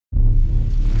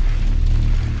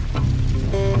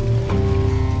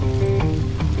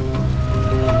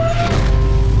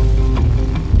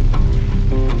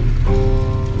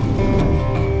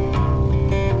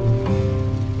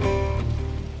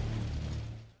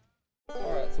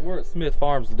So we're at Smith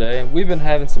Farms today, and we've been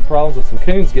having some problems with some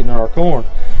coons getting in our corn.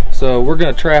 So we're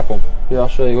going to trap them. Here, I'll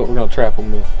show you what we're going to trap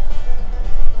them with.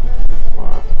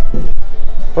 Alright.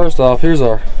 First off, here's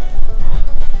our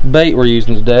bait we're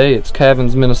using today. It's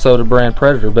Cavin's Minnesota brand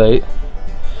Predator bait.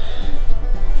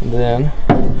 And then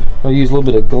I'll use a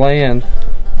little bit of gland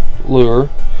lure.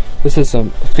 This is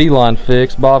some feline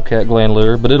fix bobcat gland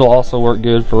lure, but it'll also work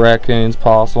good for raccoons,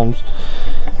 possums,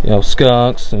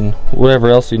 skunks, and whatever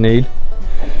else you need.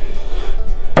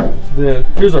 Then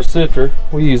here's our sifter.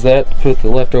 We use that to put the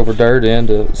leftover dirt in,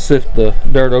 to sift the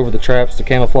dirt over the traps to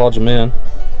camouflage them in.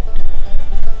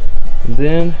 And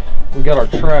then we got our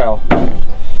trowel.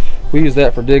 We use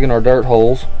that for digging our dirt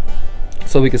holes,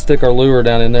 so we can stick our lure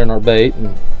down in there in our bait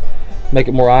and make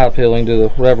it more eye appealing to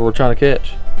whatever we're trying to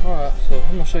catch. Alright, so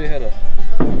I'm going to show you how to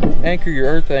anchor your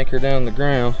earth anchor down in the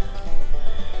ground.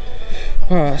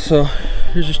 Alright, so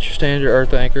here's just your standard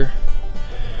earth anchor.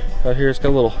 Right here it's got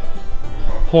a little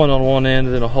point on one end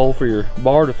and then a hole for your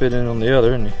bar to fit in on the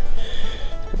other, and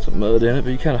it's got some mud in it, but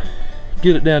you kind of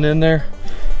get it down in there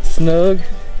snug.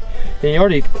 And you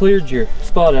already cleared your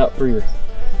spot out for your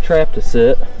trap to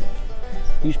set.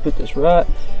 You just put this right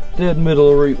dead middle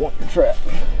of where you want your trap.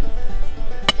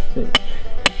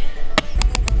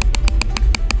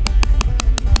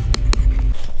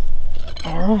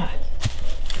 Alright.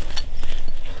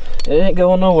 It ain't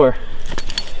going nowhere.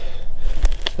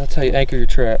 That's how you anchor your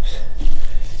traps.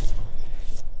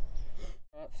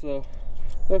 Alright, so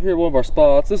up here one of our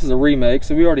spots. This is a remake,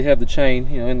 so we already have the chain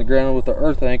in the ground with the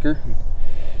earth anchor.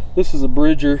 This is a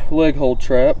Bridger leg hold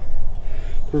trap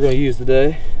we're going to use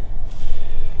today.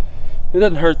 It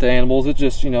doesn't hurt the animals, it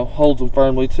just holds them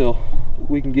firmly till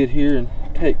we can get here and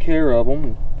take care of them.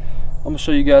 And I'm going to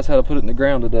show you guys how to put it in the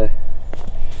ground today.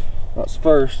 Right, so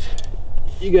first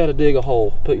you got to dig a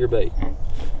hole, put your bait.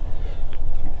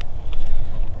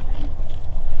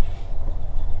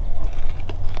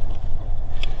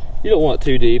 You don't want it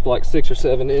too deep, like 6 or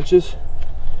 7 inches.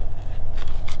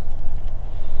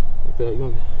 Like that. You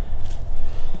want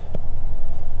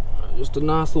just a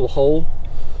nice little hole,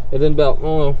 and then about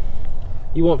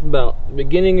you want from about the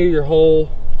beginning of your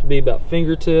hole to be about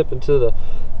fingertip and to the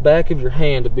back of your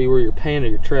hand to be where your pan of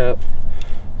your trap,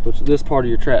 which this part of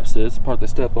your trap sits, the part they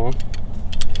step on.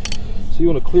 So you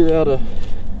want to clear out a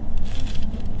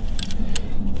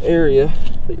area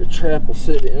that your trap will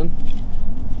sit in.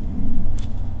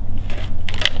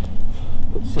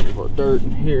 Put some of our dirt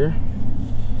in here.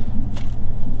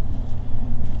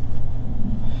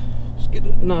 Just get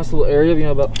a nice little area,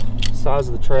 about the size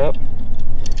of the trap.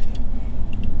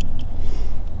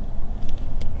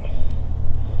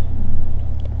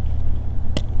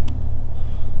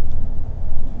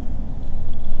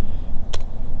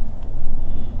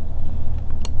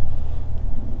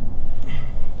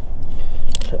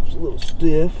 Trap's a little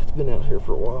stiff, it's been out here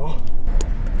for a while.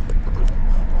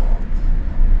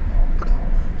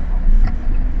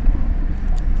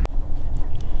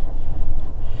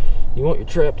 You want your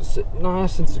trap to sit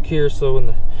nice and secure so when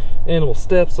the animal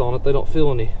steps on it, they don't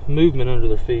feel any movement under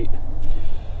their feet.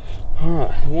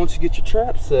 Alright, once you get your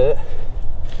trap set,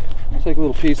 take a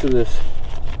little piece of this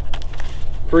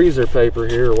freezer paper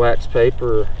here, or wax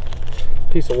paper, or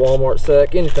a piece of Walmart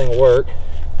sack, anything will work,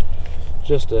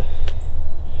 just to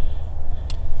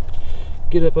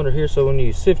get up under here so when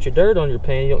you sift your dirt on your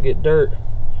pan, you don't get dirt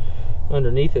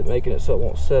underneath it, making it so it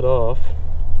won't set off.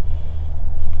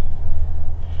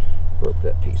 Broke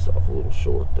that piece off a little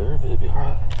short there, but it'll be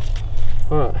alright.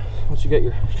 Alright, once you got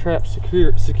your trap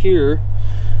secure with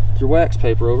your wax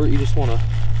paper over it, you just want to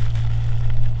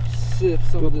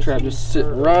sift some of this trap just sit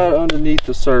right underneath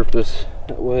the surface.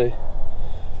 That way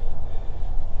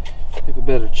you have a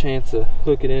better chance of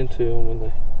hooking into them when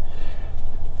they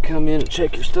come in and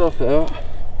check your stuff out.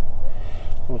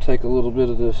 I'm going to take a little bit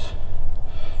of this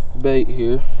bait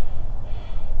here.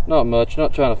 Not much,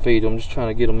 not trying to feed them, just trying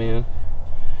to get them in.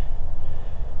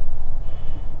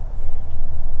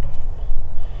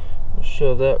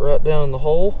 Shove that right down in the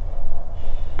hole.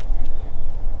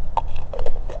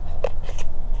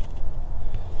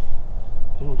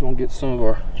 Then we're going to get some of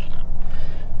our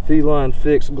feline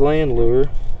fix gland lure.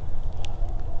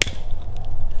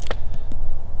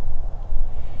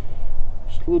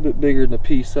 Just a little bit bigger than a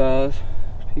pea size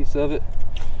piece of it.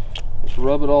 Just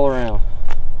rub it all around.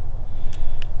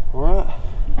 Alright,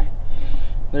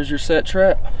 there's your set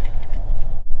trap.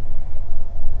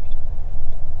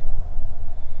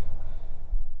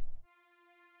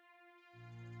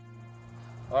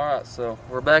 Alright, so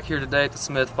we're back here today at the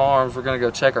Smith Farms. We're going to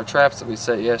go check our traps that we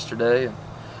set yesterday. And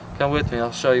come with me,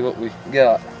 I'll show you what we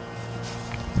got.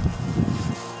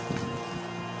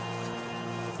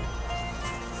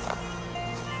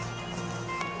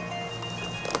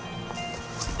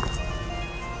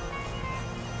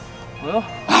 Well,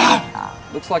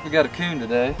 looks like we got a coon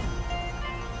today.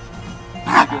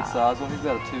 Pretty good size one. He's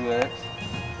got a 2X.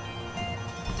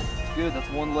 It's good. That's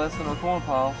one less than our corn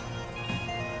piles.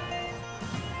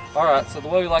 Alright, so the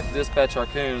way we like to dispatch our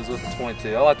coon is with the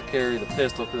 22. I like to carry the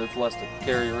pistol because it's less to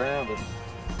carry around, and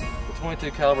the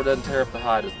 22 caliber doesn't tear up the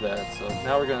hide as bad. So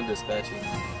now we're going to dispatch him.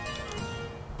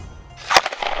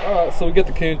 Alright, so we get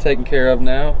the coon taken care of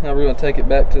now. Now we're going to take it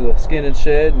back to the skinning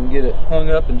shed and get it hung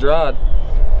up and dried.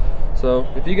 So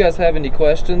if you guys have any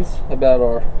questions about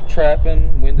our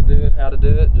trapping, when to do it, how to do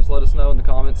it, just let us know in the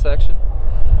comments section.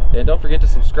 And don't forget to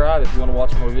subscribe if you want to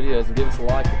watch more videos, and give us a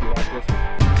like if you like this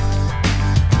one.